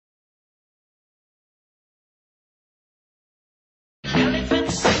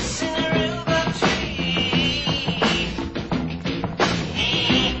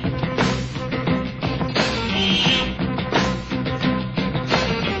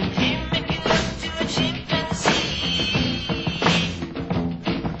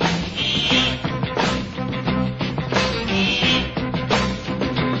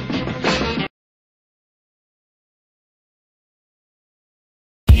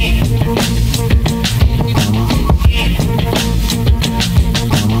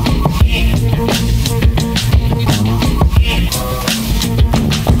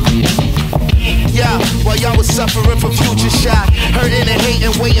Suffering from future shock, hurting and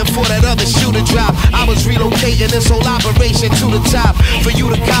hating, waiting for that other shoe to drop. I was relocating this whole operation to the top for you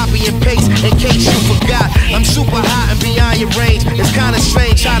to copy and paste in case you forgot. I'm super hot and beyond your range. It's kinda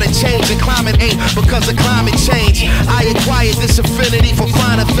strange how to change, and climate ain't because of climate change. I acquired this affinity for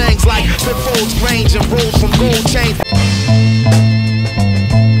finer things like pitfalls, range, and rolls from gold chains.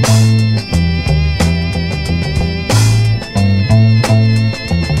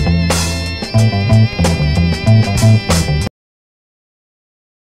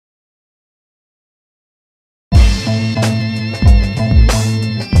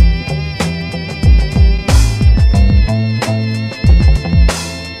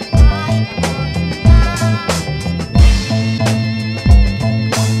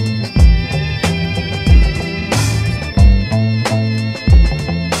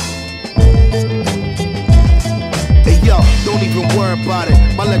 Don't even worry about it.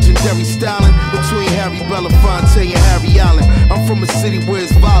 My legendary styling between Harry Belafonte and Harry Allen. I'm from a city where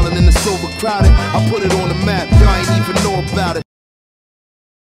it's violent and it's overcrowded. I put it on the map, y'all ain't even know about it.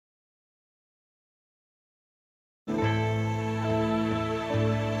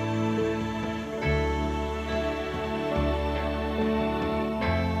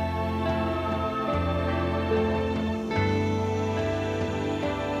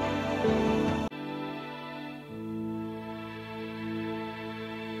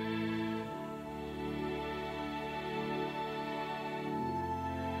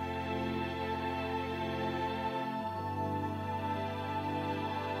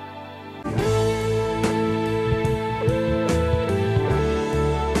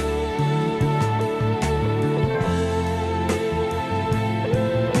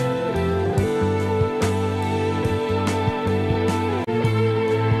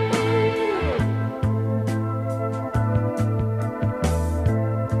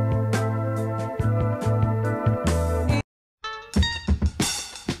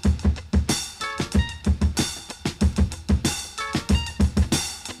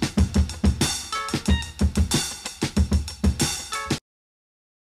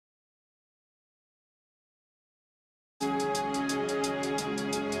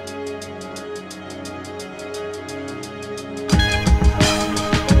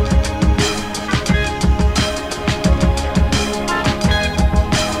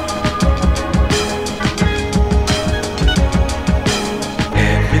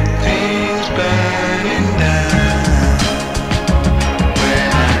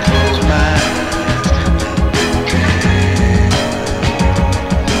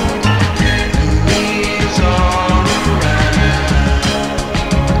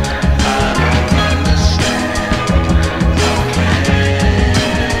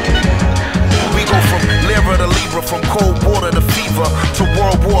 From cold water to fever, to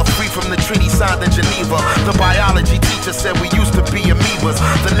World War III, from the treaty signed in Geneva. The biology teacher said we used to be amoebas.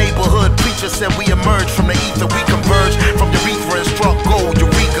 The neighborhood preacher said we emerged from the ether. We converged from urethra and struck gold,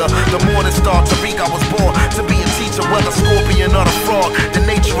 Eureka. The morning star, Tariq, I was born to be a teacher. Whether scorpion or the frog, the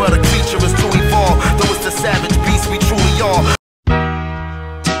nature of the creature is to evolve. Though it's the savage beast we truly are.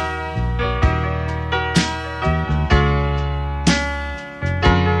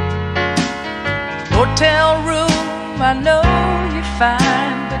 Hotel room, I know you're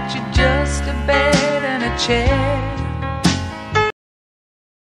fine, but you're just a bed and a chair.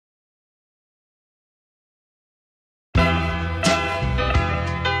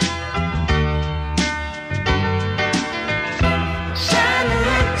 Shine a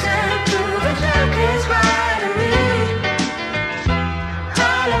lantern through the darkest winery.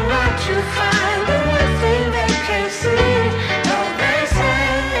 All around you find the one thing they can't see. No, they say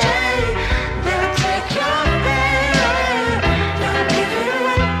they'll take your bed. Don't give it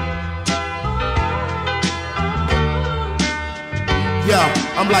away. Yeah,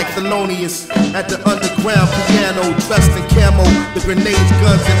 I'm like Thelonious at the underground piano, dressed in camo. The grenades,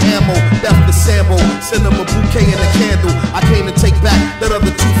 guns, and ammo left the sample. Send them a bouquet and a candle. I came to take back that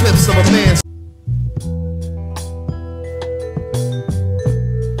other 2/5 of a man's.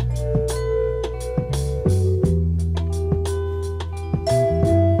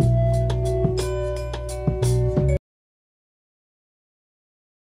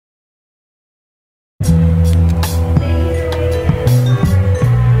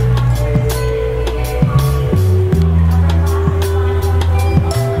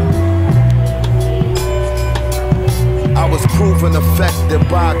 Proven effective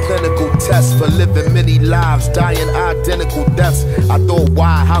by a clinical test for living many lives, dying identical deaths. I thought,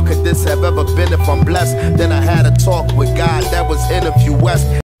 why? How could this have ever been if I'm blessed? Then I had a talk with God, that was Interview West.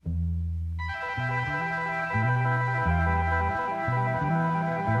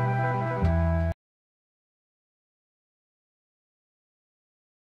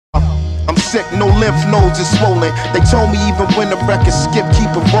 I'm sick, no lymph nodes is swollen. They told me even when the record skip, keep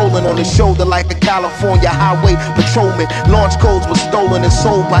it rolling on his shoulder like a California highway patrolman. Launch codes were stolen and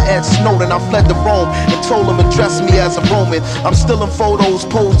sold by Ed Snowden. I fled to Rome and told him address me as a Roman. I'm still in photos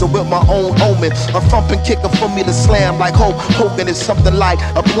posing with my own omen. A thumping kicker for me to slam like Hulk Hogan is something like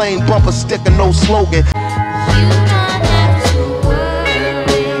a plain bumper sticker, no slogan.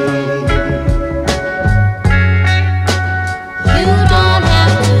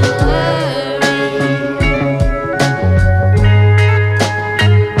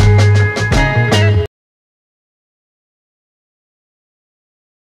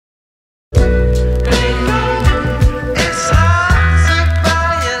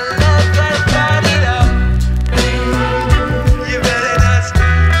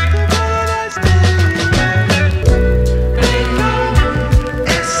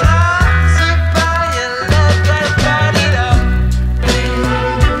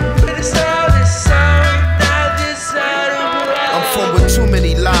 Too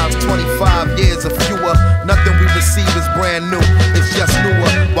many lives, 25 years or fewer. Nothing we receive is brand new, it's just newer.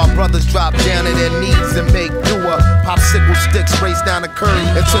 While brothers drop down to their knees and make doer. Popsicle sticks race down the curb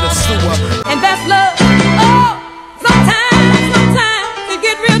into the sewer. And that's love. Oh, sometimes it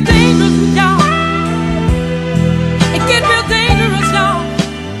get real dangerous, y'all. It get real dangerous, y'all.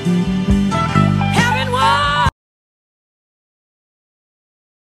 Having war.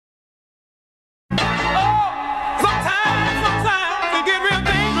 Oh, sometimes it get real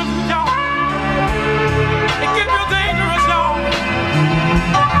dangerous, y'all. It get real dangerous, y'all.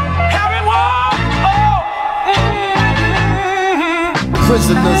 Having war.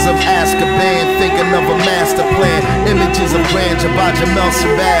 Prisoners of Azkaban, thinking of a master plan. Images of grandeur by Jamel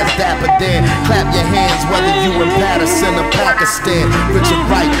Shabazz, Dapper Dan. Clap your hands whether you in Patterson or Pakistan. Richard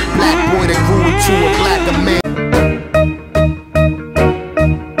Wright, black boy that grew into a blacker man.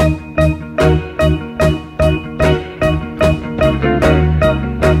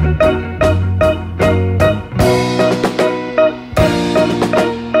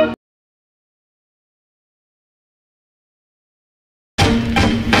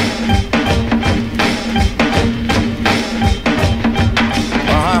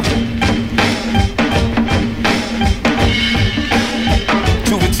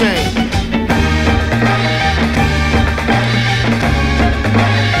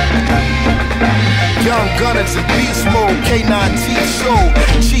 Gunners in beast mode, K9T show,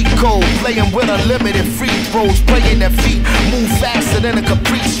 cheat code, playing with unlimited free throws, playing their feet, move faster than a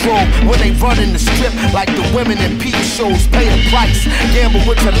caprice stroke. When they run in the strip like the women in peep shows, pay the price, gamble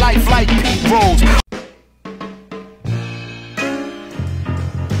with your life like Pete Rose.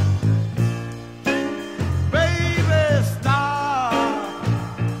 Baby star,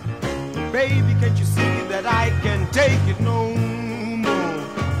 baby, can't you see that I can take it no more?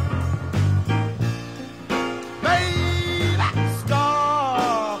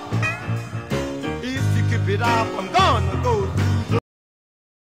 I'm gonna go through.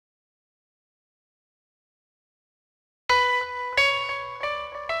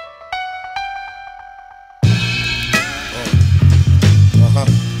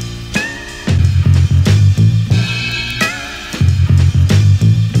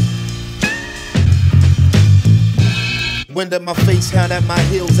 Wind at my face, hand at my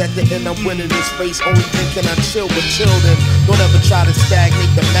heels. At the end, I'm winning this race. Only thinking I chill with children. Don't ever try to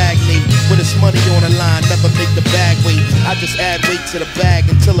stagnate the magnate. When it's money on the line, never make the bag wait. I just add weight to the bag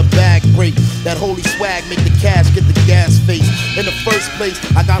until a bag break. That holy swag make the cash get the gas face. In the first place,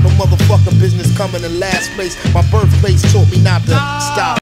 I got no motherfucking business coming in last place. My birthplace taught me not to stop.